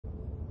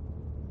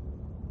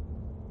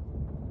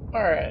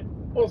Alright,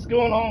 what's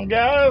going on,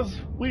 guys?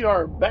 We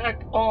are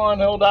back on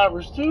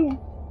Helldivers 2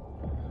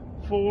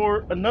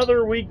 for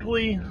another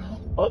weekly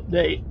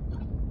update.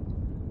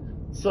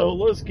 So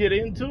let's get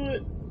into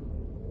it.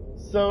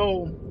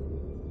 So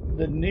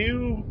the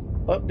new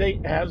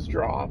update has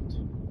dropped,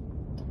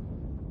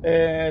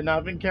 and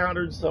I've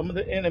encountered some of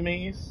the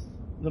enemies.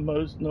 The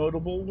most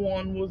notable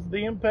one was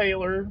the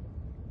Impaler,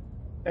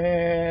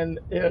 and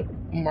it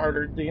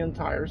murdered the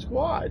entire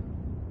squad.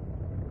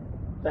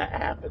 That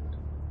happened.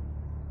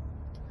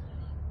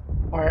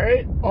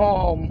 Alright,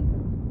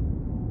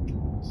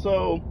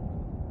 so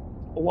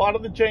a lot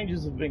of the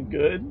changes have been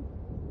good,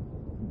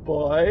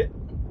 but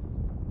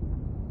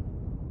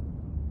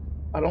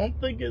I don't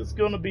think it's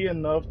going to be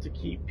enough to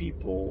keep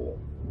people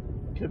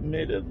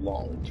committed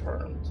long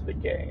term to the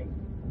game.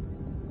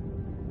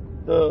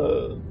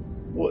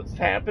 What's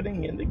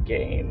happening in the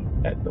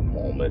game at the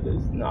moment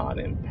is not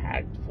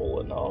impactful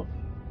enough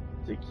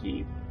to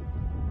keep.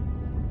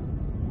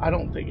 I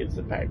don't think it's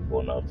impactful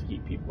enough to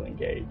keep people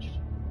engaged.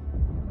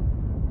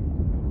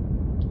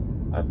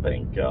 I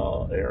think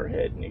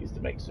Airhead needs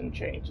to make some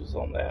changes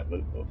on that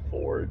moving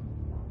forward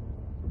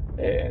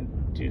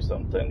and do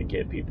something to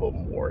get people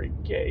more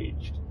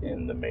engaged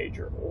in the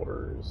major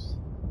orders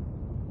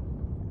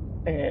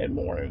and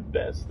more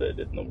invested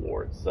in the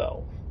war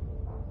itself.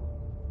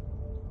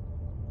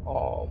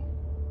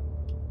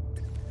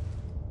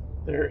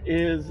 There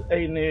is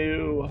a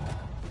new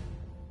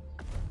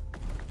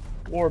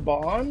war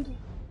bond,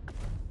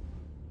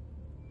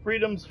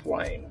 Freedom's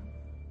Flame.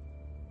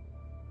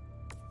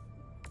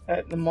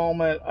 At the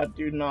moment, I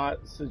do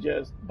not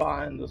suggest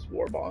buying this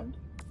war bond.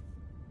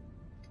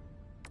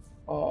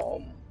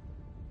 The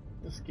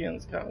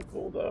skin's kind of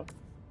cool though.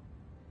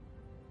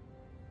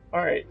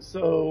 Alright,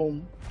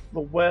 so the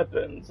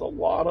weapons, a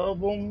lot of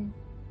them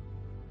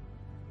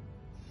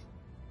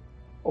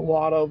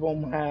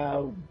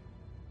have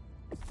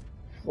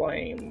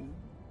flame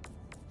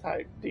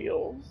type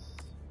deals,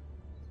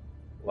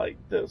 like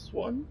this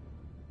one,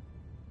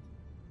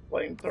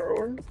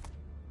 flamethrower,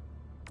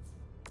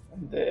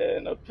 and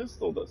then a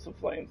pistol that's a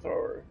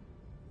flamethrower.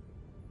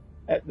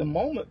 At the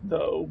moment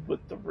though,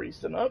 with the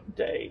recent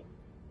update,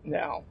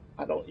 now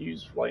I don't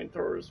use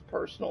flamethrowers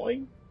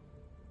personally,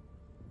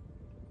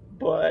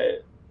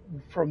 but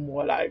from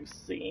what I've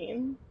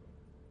seen,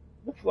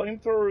 the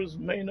flamethrowers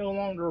may no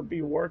longer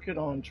be working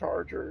on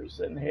chargers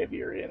and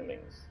heavier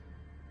enemies.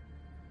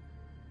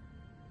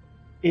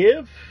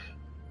 If,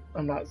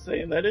 I'm not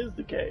saying that is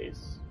the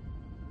case,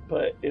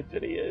 but if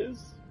it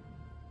is,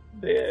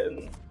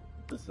 then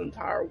this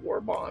entire war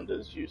bond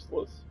is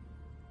useless.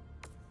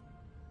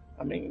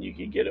 I mean, you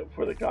could get it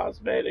for the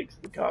cosmetics.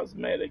 The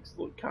cosmetics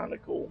look kind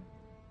of cool.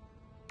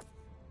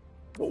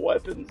 The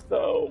weapons,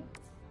 though,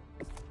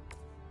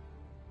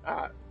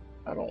 I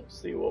don't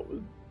see what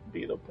would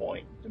be the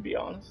point, to be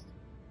honest.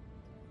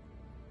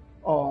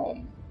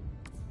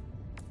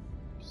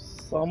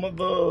 Some of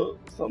the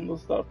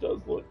stuff does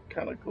look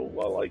kind of cool.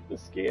 I like the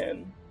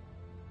skin,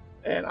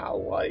 and I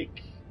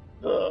like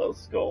the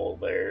skull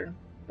there.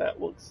 That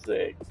looks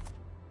sick.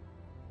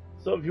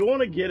 So if you want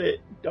to get it,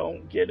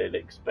 don't get it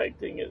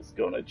expecting it's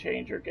going to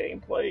change your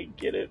gameplay.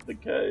 Get it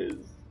because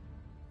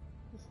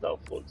the stuff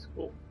looks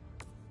cool.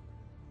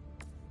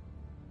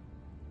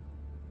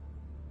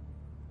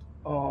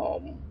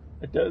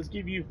 It does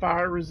give you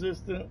fire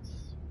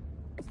resistance,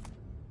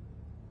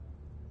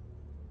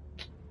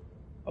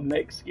 a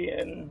mech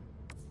skin.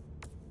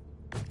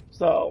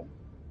 So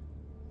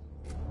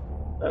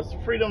that's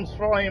Freedom's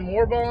Flame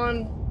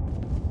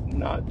Warbond.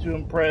 Not too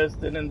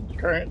impressed, and in the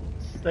current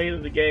state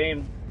of the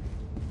game,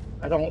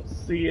 I don't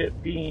see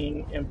it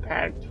being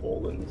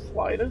impactful in the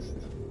slightest.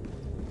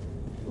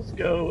 Let's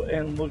go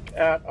and look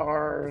at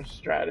our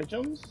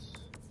stratagems.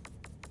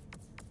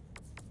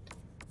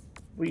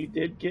 We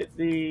did get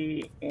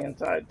the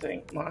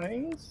anti-tank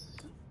mines,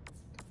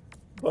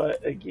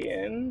 but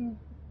again,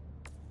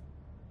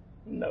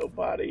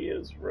 nobody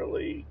is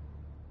really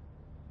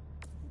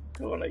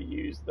going to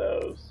use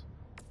those.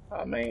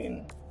 I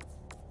mean,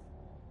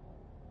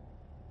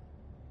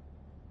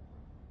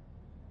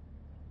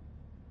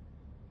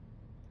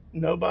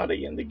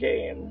 nobody in the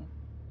game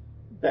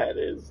that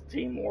is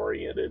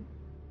team-oriented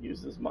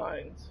uses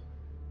mines.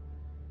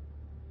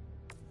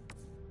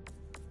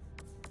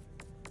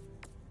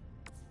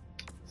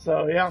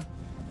 So, yeah.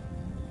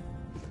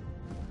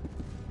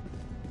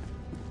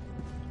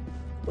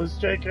 Let's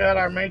check out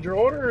our major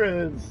order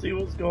and see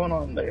what's going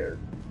on there.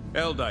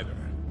 Helldiver,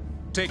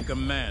 take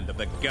command of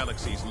the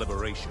galaxy's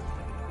liberation.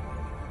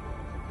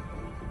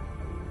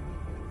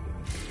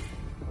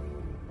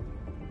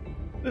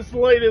 This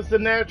latest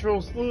and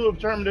natural slew of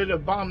terminated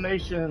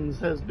abominations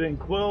has been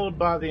quelled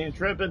by the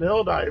intrepid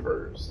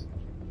Helldivers.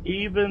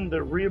 Even the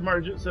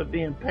reemergence of the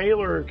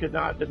Impaler could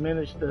not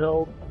diminish the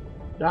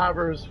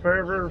Helldivers'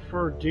 fervor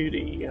for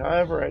duty.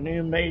 However, a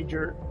new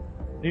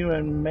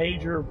and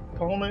major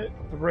potent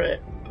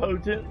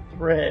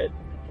threat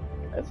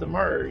has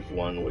emerged,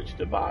 one which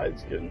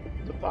defies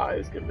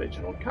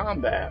conventional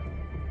combat.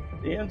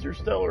 The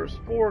interstellar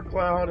spore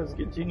cloud has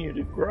continued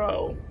to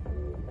grow.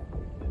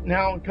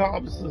 now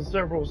encompasses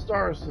several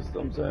star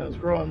systems and is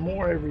growing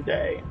more every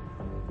day.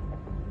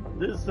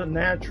 This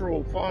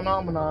natural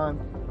phenomenon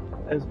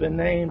has been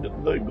named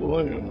the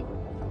Gloom.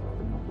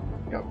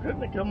 Y'all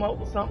couldn't have come up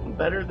with something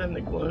better than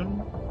the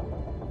Gloom?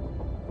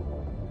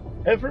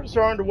 Efforts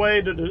are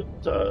underway to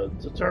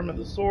determine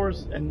the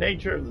source and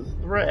nature of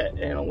the threat.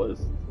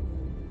 Analysts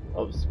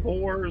of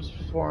spores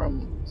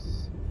from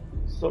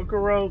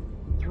Socorro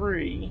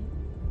 3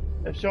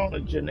 have shown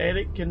a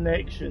genetic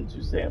connection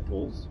to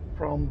samples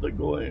from the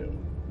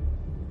Gloom,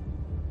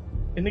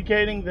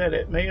 indicating that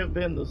it may have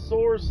been the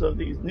source of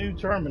these new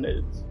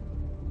terminids.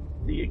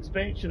 The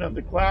expansion of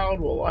the cloud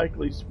will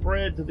likely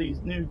spread to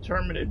these new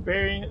terminid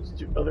variants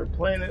to other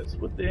planets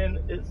within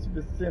its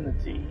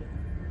vicinity.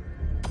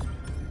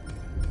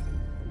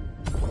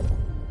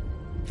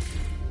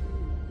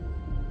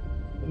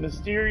 The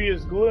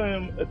mysterious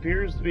Gloom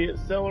appears to be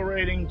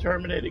accelerating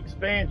terminid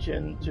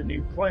expansion to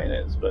new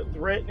planets, but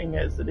threatening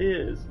as it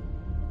is,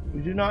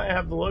 we do not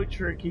have the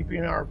luxury of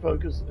keeping our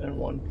focus in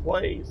one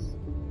place.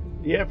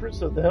 The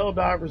efforts of the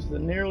Helldivers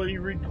have nearly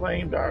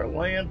reclaimed our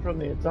land from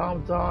the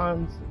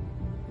automatons'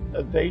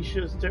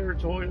 Avacious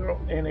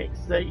territorial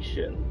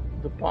annexation.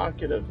 The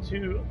pocket of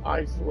two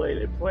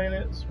isolated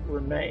planets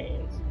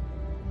remains,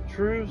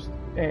 Truce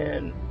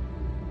and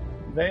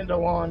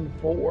Vandalon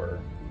 4.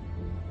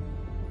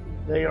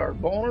 They are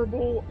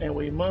vulnerable, and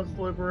we must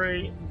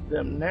liberate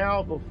them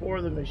now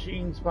before the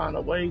machines find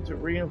a way to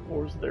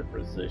reinforce their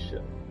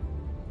position.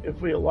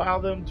 If we allow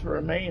them to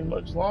remain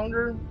much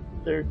longer,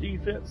 their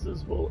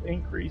defenses will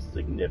increase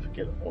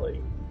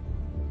significantly.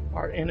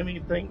 Our enemy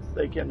thinks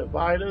they can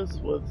divide us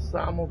with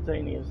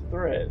simultaneous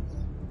threats.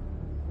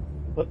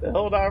 But the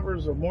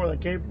Helldivers are more than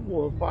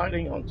capable of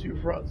fighting on two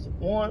fronts at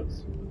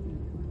once.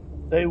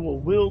 They will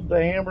wield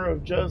the hammer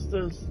of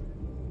justice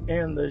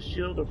and the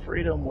shield of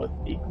freedom with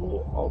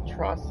equal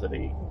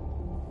atrocity.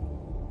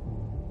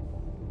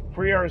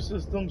 Free our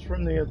systems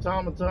from the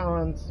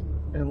automatons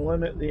and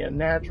limit the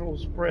unnatural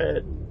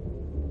spread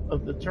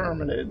of the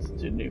terminids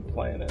to new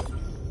planets.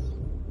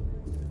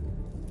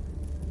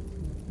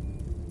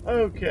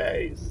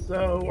 Okay,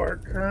 so our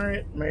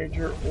current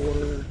major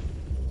order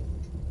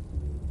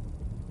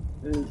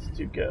is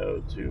to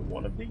go to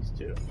one of these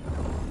two.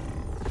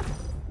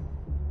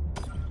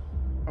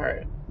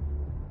 Alright.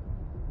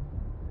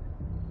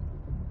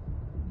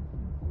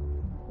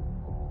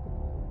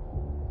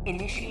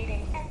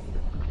 Initiating.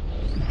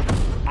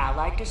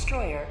 Allied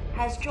destroyer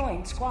has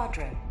joined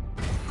squadron.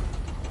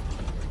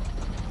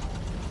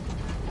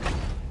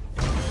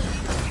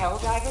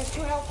 Helldivers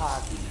to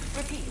Hellpods.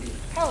 Repeat,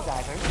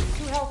 Helldivers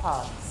to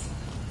Hellpods.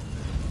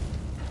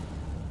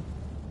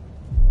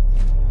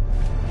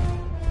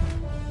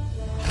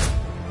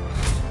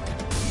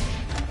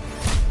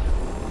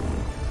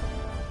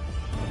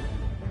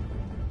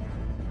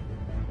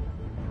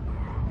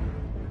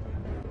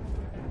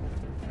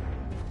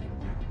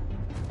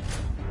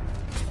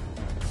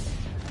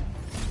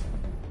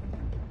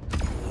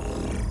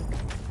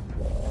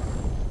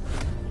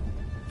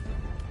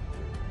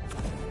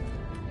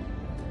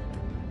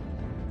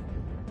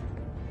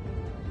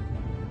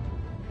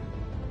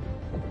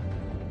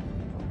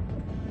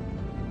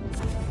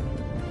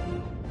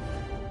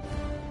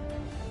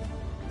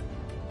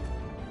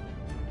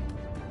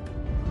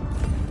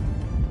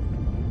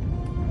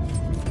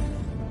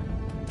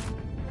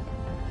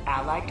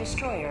 Allied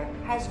destroyer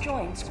has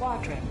joined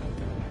squadron.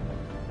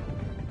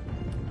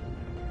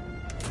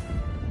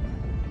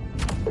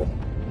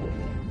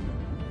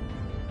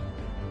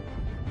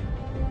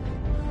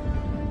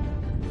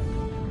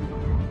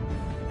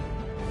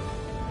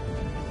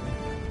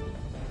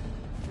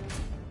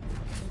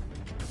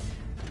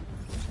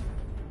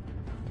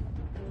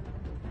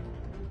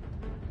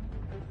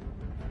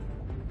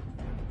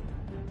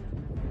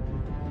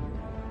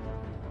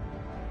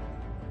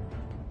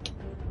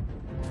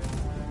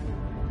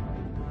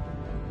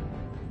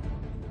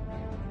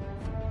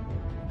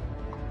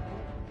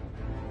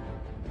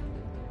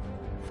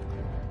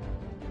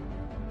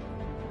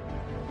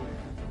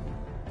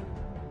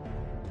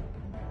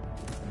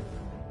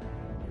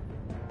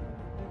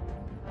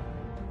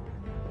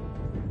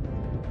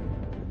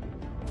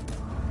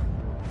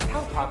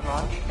 Hellpod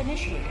launch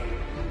initiated.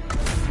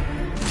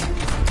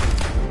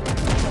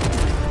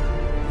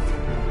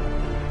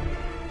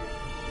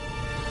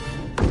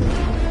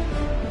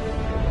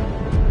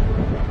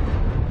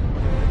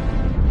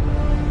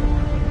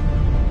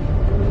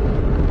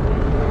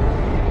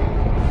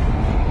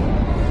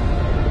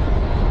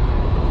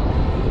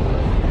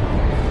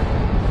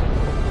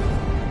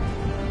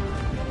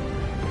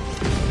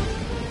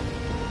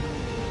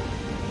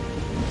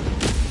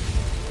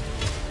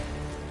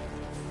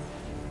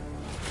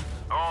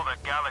 All the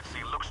galaxy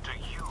looks to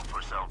you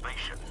for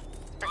salvation.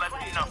 Let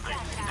nothing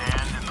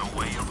stand in the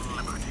way of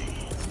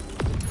liberty.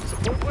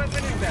 Support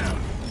weapon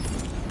inbound.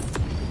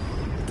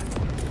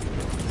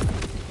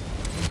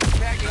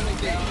 Tagging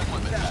the down.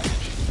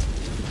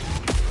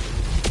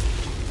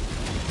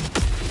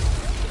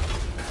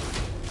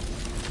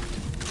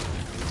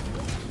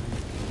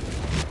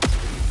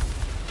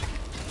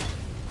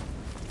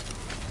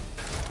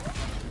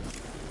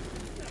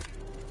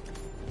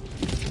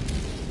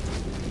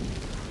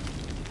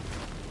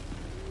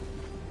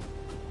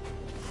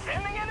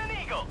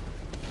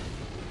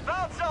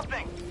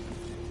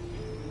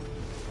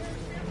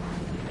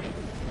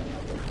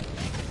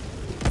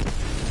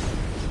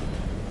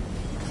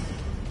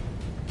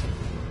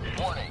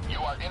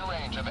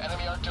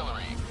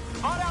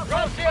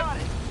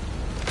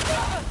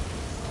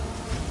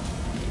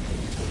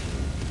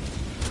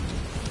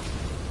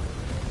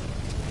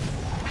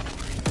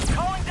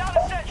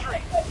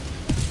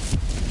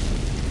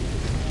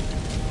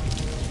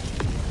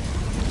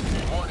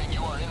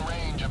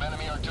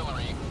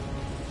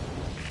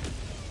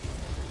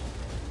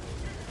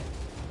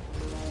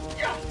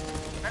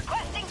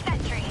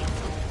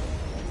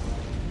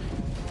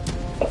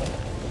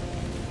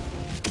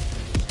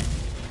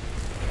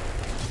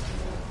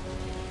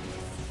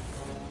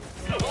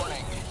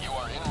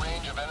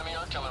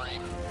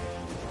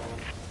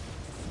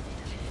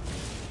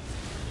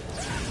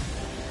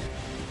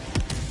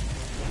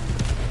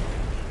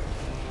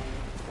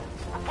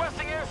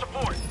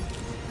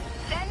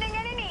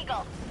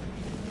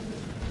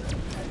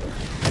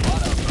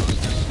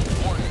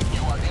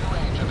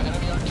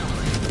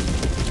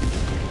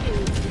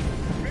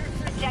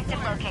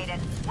 located.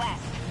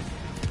 West.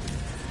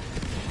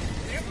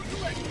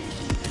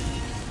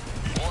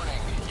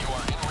 Warning, you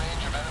are in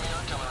range of enemy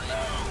artillery.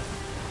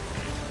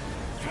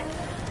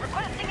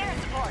 Requesting air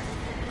support.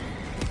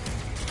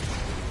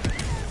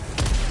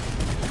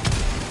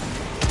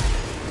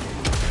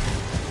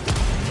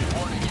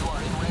 Warning, you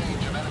are in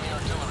range of enemy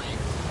artillery.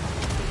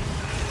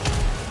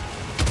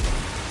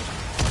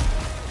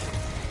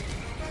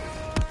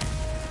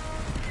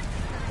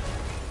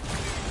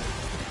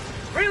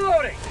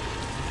 Reloading!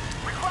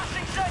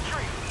 Requesting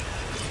sentry.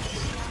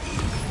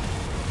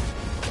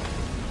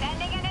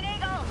 Sending in an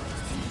eagle.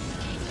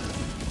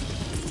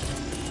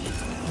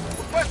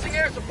 Requesting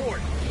air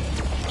support!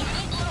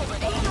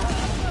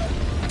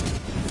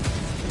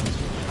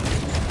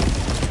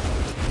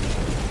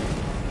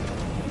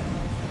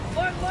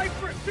 Flood light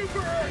for Super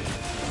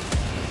Earth!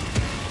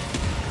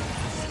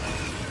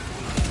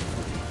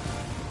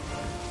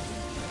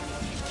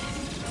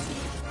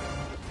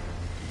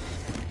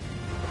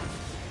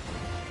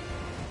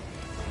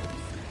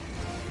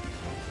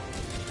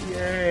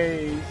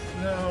 Yay,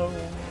 snow.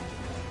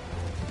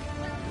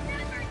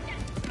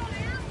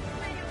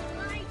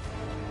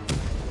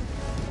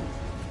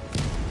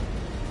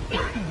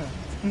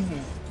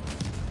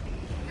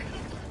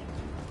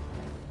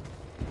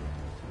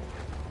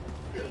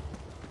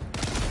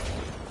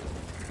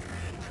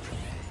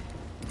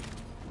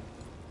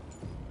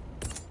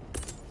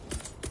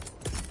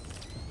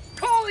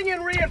 Calling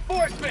in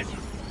reinforcements!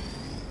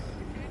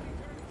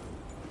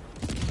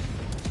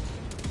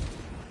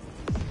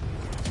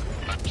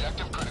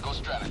 Objective critical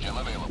stratagem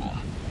available.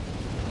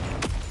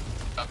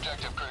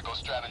 Objective critical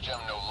stratagem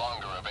no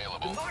longer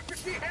available.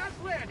 Democracy has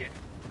landed!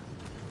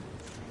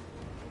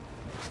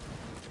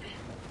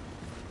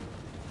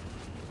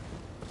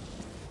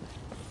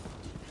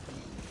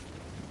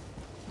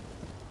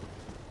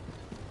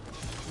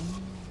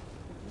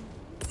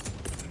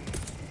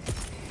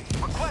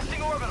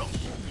 Requesting orbital.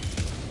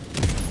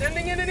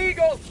 Sending in an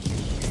eagle!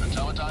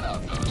 Automaton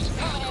outpost.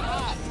 Coming in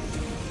hot.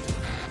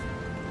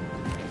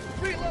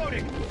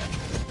 Reloading!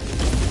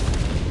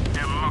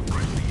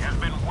 Democracy has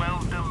been well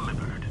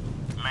delivered.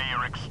 May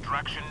your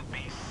extraction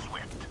be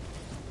swift.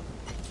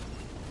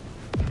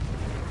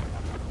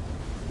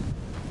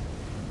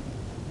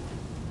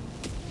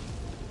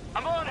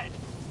 I'm on it!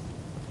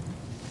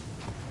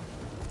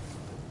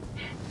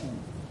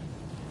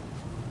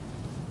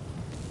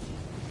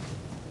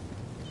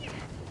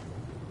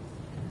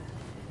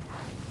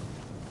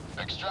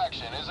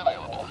 Extraction is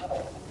available.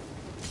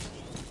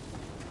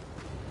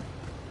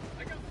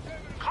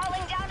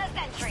 Calling down a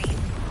sentry.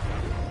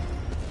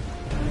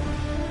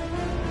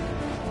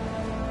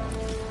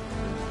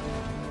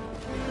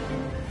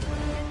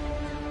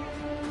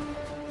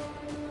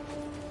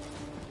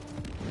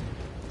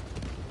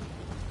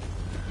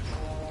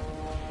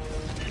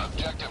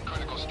 Objective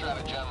critical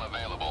stratagem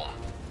available.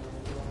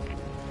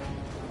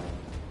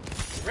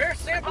 Rare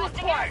sample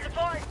Requesting air acquired!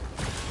 support.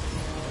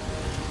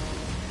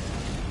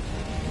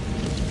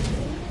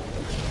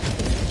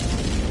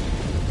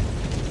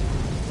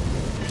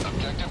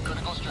 Objective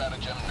critical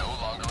stratagem no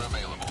longer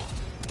available.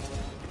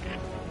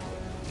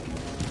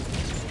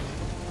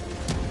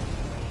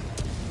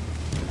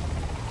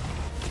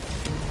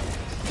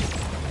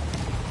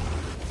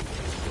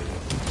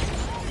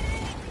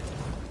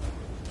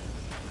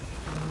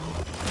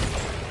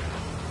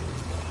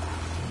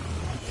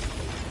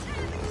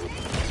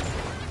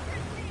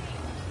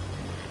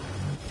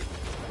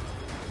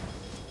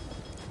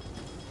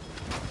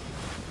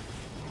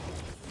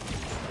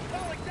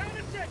 Calling down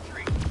a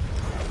sentry!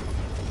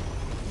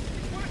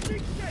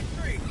 Requesting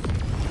sentry!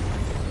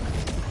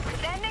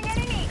 Sending in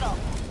an eagle.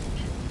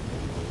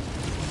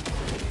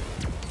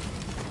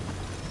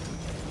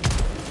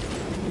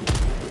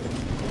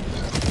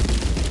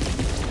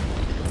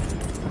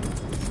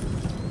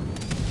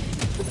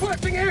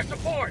 Requesting air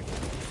support!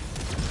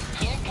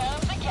 Here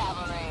comes the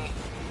cavalry.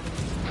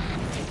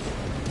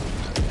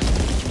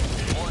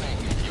 Warning,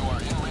 you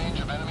are in range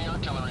of enemy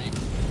artillery.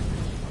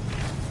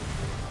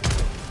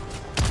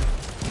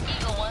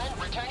 Eagle 1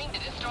 returning to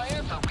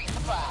destroyer for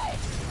resupply.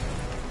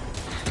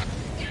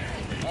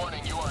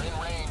 Warning, you are in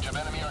range of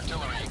enemy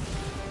artillery.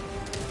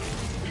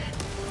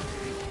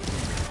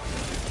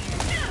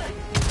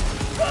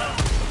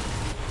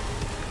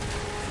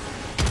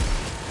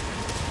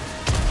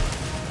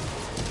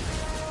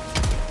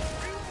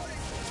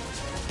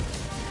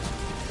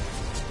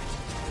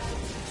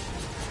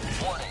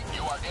 Warning,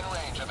 you are in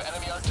range of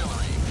enemy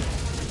artillery.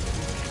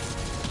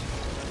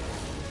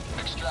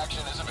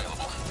 Extraction is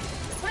available.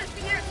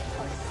 Requesting air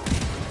support.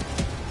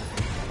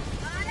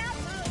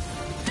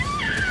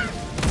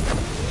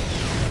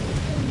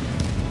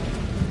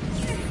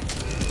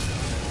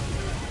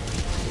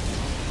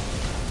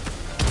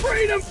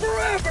 Freedom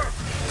forever!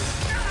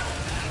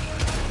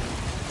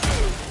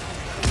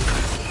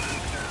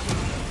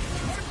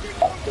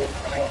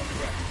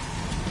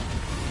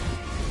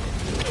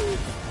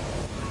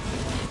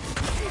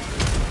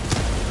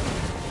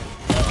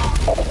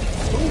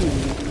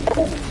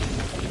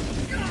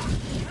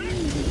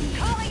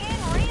 Calling in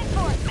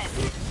reinforcements.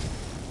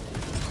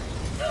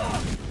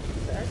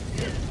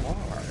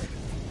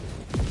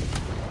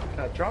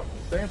 dropped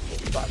the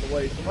samples, by the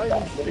way. Somebody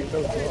needs to pick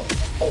those up.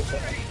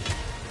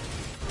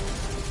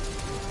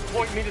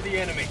 Point me to the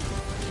enemy.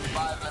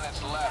 5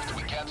 minutes left.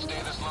 We can't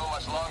stay this low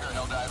much longer,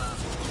 Helldiver.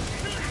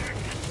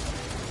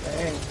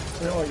 Dang,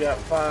 we only got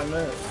 5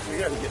 minutes. We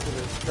gotta get to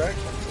the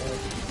extraction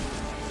point.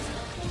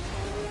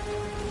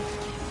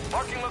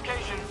 Marking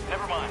location.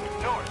 Never mind.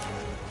 North.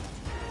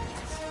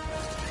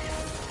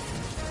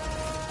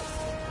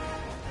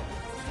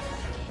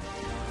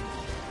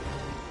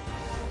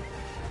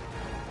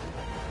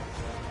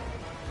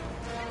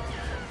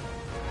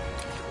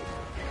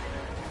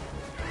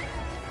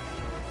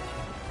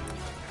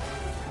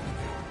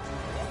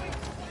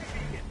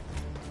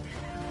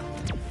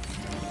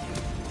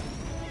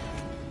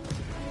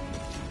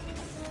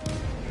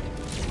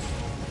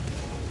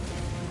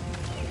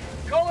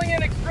 Calling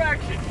in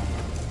extraction.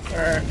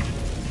 Alright,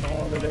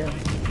 calling it in.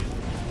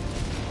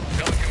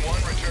 Pelican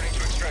 1 returning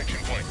to extraction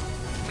point.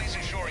 Please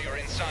ensure you're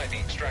inside the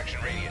extraction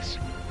radius.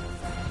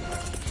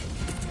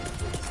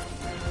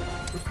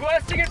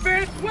 Requesting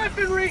advanced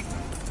weaponry.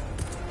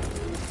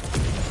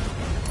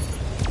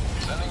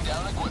 Sending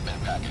down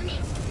equipment package.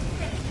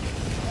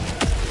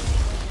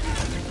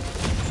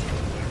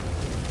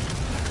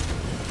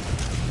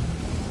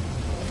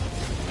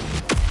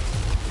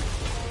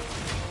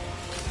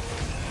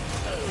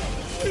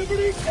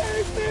 Liberty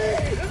save me!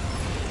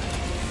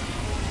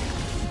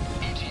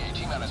 ETA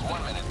T-minus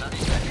 1 minute, 30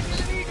 seconds.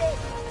 An eagle!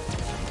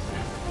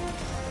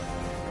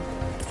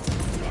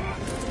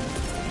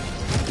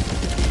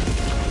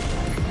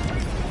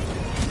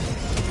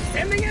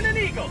 Sending in an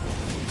eagle!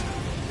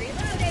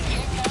 Reloading.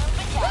 Here comes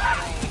the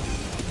cavalry.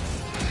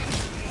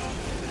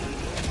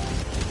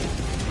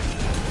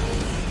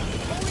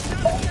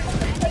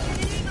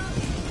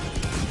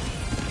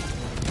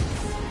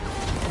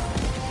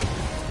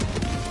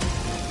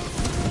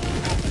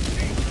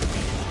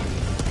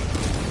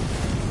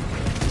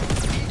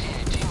 ETA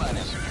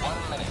T-minus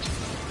 1 minute.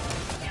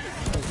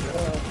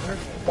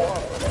 There's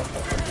water.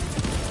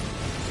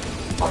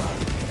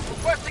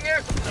 Requesting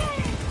air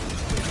support!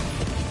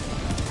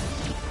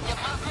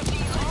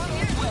 Democracy's on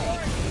its way.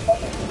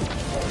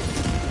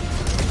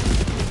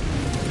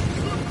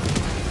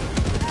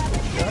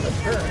 Got a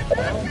current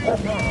down.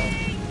 Come on.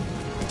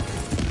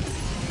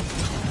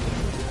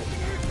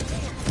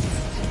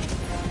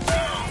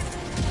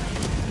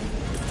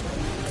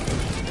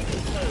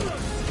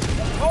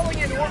 Calling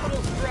in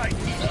orbital strike!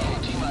 ETA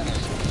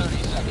T-minus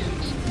 30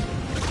 seconds.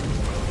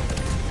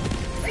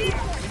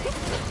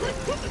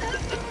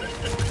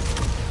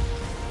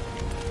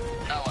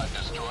 Allied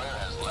destroyer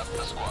has left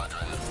the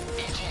squadron.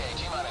 ETA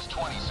T-minus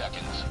 20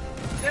 seconds.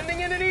 Sending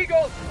in an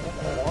eagle!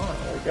 Hold on,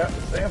 we got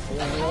the sample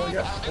and we only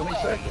got 20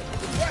 seconds.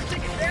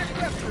 Requesting advanced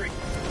weaponry!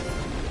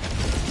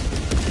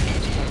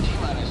 ETA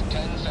T-minus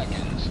 10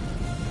 seconds.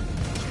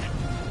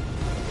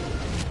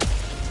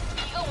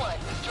 Eagle 1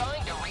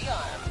 withdrawing to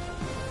rearm.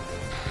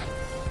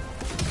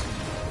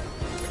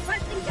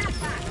 Requesting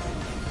jackpot.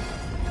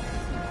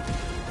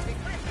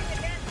 Requesting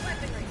advanced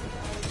weaponry.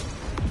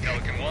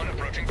 Pelican 1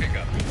 approaching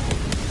pickup.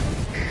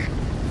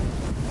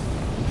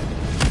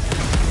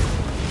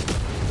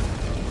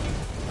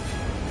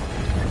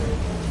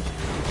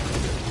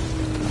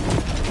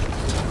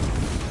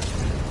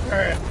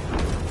 Alright,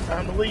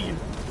 time to leave.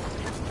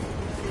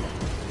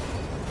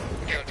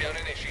 Countdown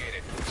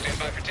initiated. Stand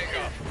by for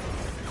takeoff.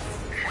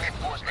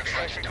 Reinforcement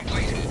extraction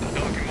completed.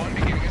 Pelican 1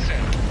 beginning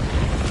ascent.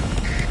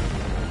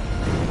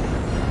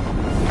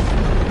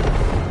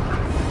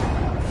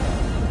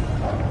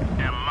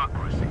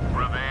 Democracy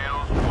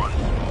prevails once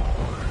more.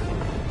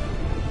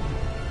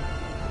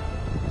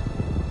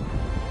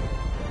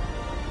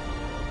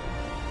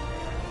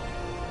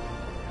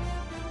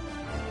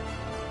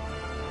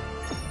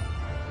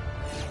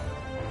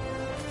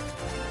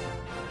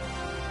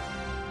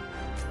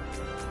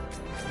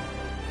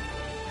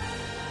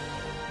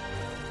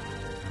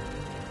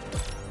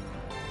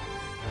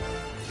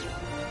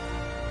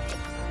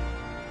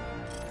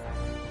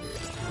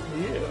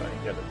 Yeah, I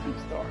ain't got a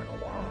 2-star in a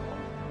while.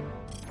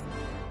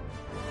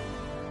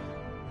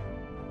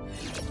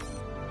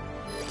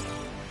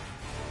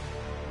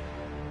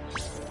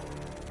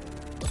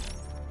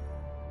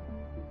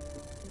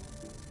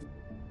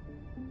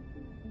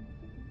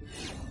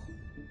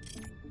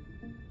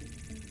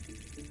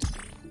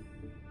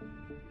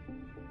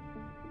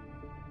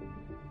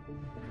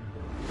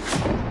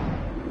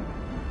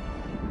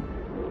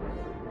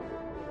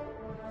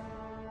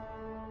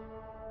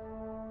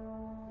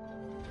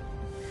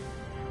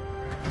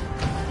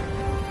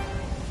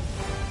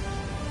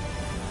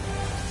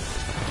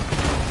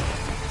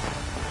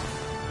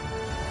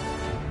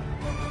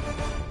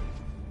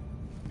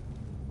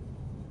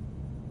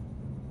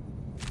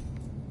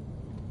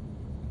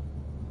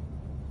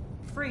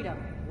 Freedom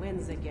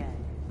wins again.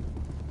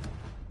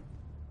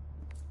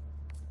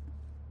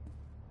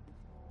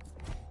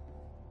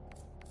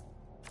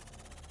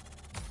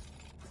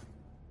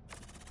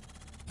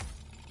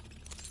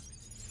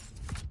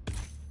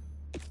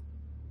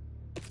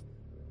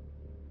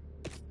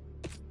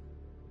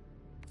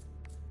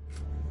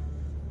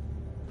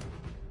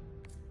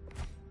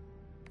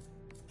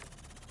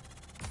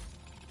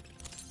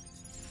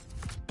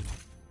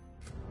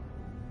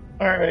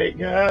 Alright,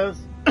 guys.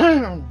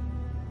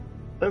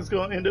 That's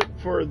going to end it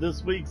for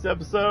this week's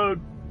episode.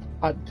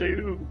 I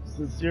do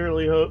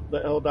sincerely hope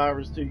that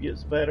Helldivers 2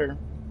 gets better.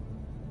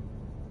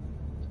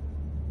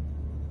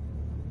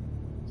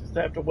 Just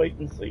have to wait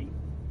and see.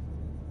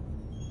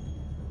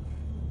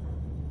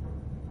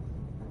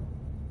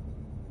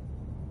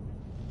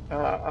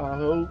 I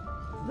hope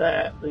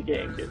that the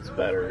game gets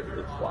better.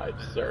 Its live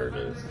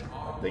service,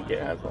 I think it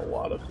has a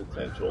lot of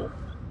potential.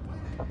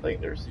 I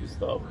think there's some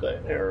stuff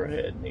that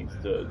Arrowhead needs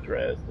to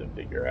address and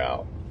figure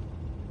out.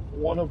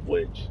 One of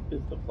which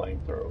is the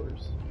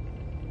flamethrowers.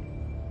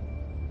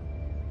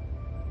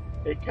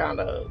 It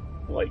kind of,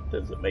 like,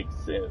 does it make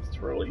sense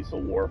to release a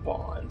war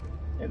bond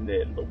and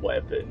then the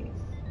weapons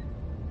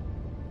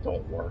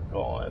don't work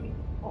on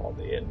all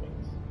the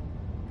enemies?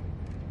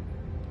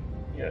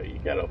 You know, you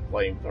got a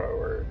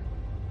flamethrower.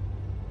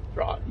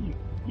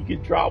 You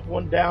could drop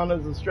one down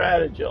as a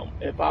stratagem.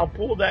 If I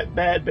pull that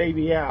bad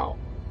baby out,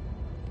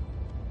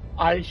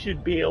 I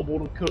should be able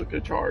to cook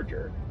a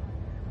charger.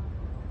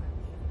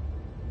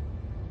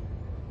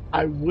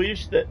 I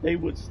wish that they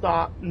would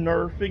stop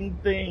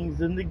nerfing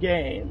things in the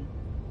game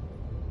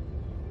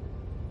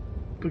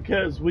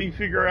because we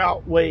figure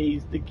out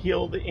ways to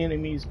kill the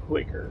enemies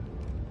quicker.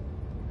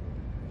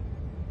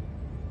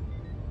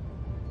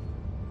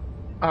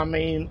 I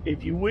mean,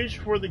 if you wish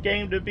for the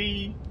game to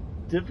be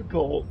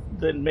difficult,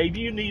 then maybe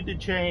you need to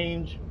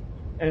change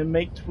and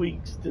make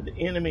tweaks to the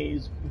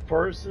enemies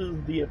versus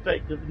the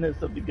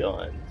effectiveness of the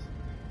guns.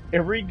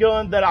 Every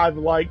gun that I've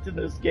liked in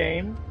this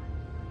game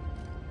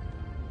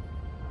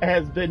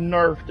has been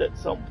nerfed at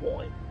some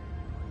point.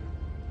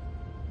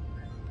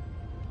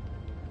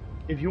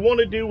 If you want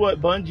to do what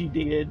Bungie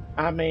did,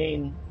 I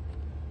mean,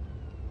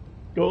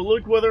 go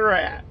look where they're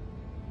at.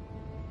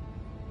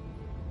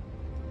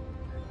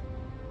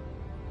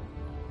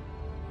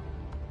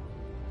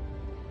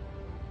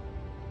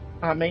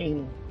 I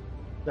mean,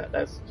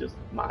 that's just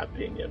my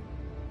opinion.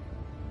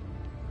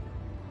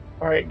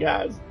 Alright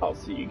guys, I'll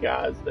see you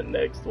guys the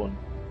next one.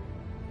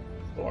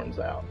 Storm's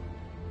out.